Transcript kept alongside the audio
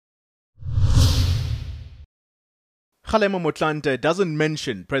Kgalema Motlanthe doesn't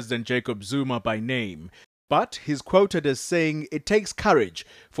mention President Jacob Zuma by name, but he's quoted as saying it takes courage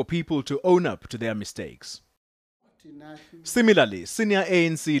for people to own up to their mistakes. Similarly, senior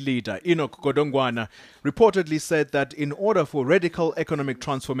ANC leader Enoch Godongwana reportedly said that in order for radical economic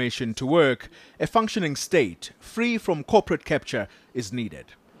transformation to work, a functioning state free from corporate capture is needed.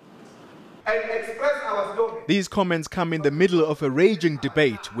 These comments come in the middle of a raging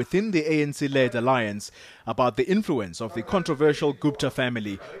debate within the ANC-led alliance about the influence of the controversial Gupta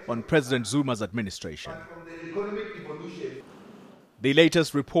family on President Zuma's administration. The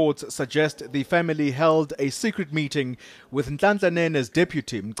latest reports suggest the family held a secret meeting with Nhlanhla Nene's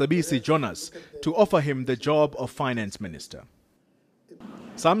deputy, Mcebisi Jonas, to offer him the job of finance minister.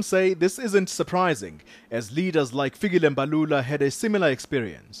 Some say this isn't surprising, as leaders like Fikile Mbalula had a similar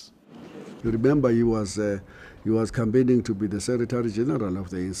experience. You remember he was campaigning to be the Secretary General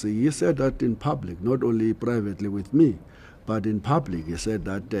of the ANC. He said that in public, not only privately with me, but in public. He said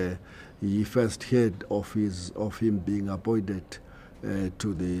that he first heard of him being appointed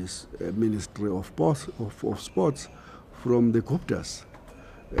to the Ministry of Sports from the Guptas,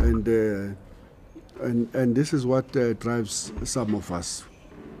 and this is what drives some of us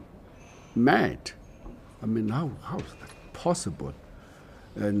mad. I mean, how is that possible?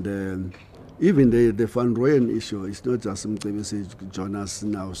 And even the Van Rooyen issue is not just Mcebisi Jonas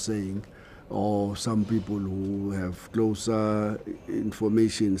now saying, or some people who have closer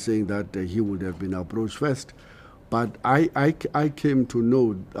information saying that he would have been approached first. But I came to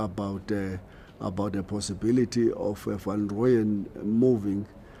know about the possibility of Van Rooyen moving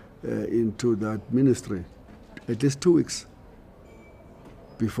into that ministry at least 2 weeks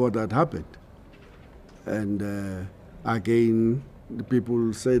before that happened. And again, the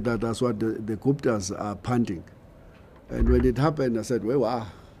people say that that's what the Guptas are punting. And when it happened, I said,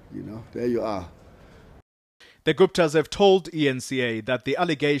 well, there you are. The Guptas have told eNCA that the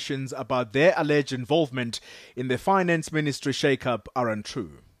allegations about their alleged involvement in the finance ministry shake-up are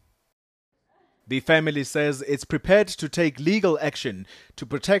untrue. The family says it's prepared to take legal action to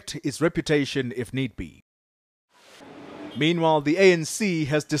protect its reputation if need be. Meanwhile, the ANC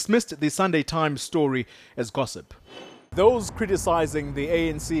has dismissed the Sunday Times story as gossip. Those criticizing the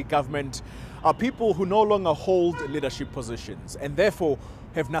ANC government are people who no longer hold leadership positions and therefore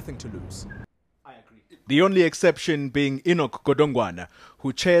have nothing to lose. The only exception being Enoch Godongwana,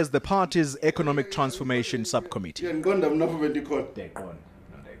 who chairs the party's Economic Transformation Subcommittee.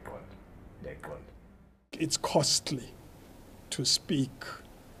 It's costly to speak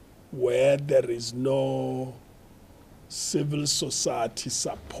where there is no civil society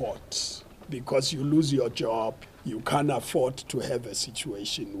support, because you lose your job. You can't afford to have a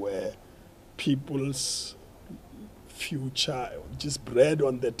situation where people's future, just bread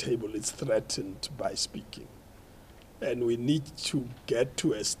on the table, is threatened by speaking. And we need to get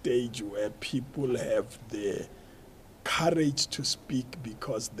to a stage where people have the courage to speak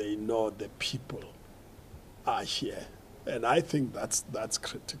because they know the people are here. And I think that's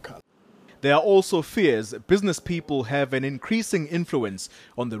critical. There are also fears business people have an increasing influence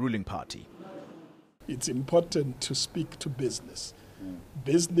on the ruling party. It's important to speak to business.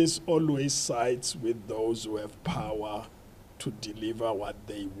 Business always sides with those who have power to deliver what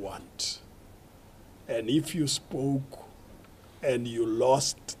they want. And if you spoke and you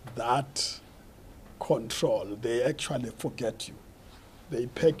lost that control, they actually forget you. They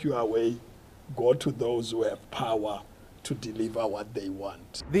pack you away, go to those who have power to deliver what they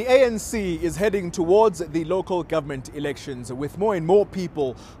want. The ANC is heading towards the local government elections with more and more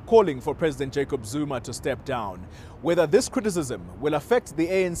people calling for President Jacob Zuma to step down. Whether this criticism will affect the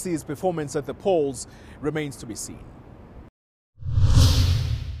ANC's performance at the polls remains to be seen.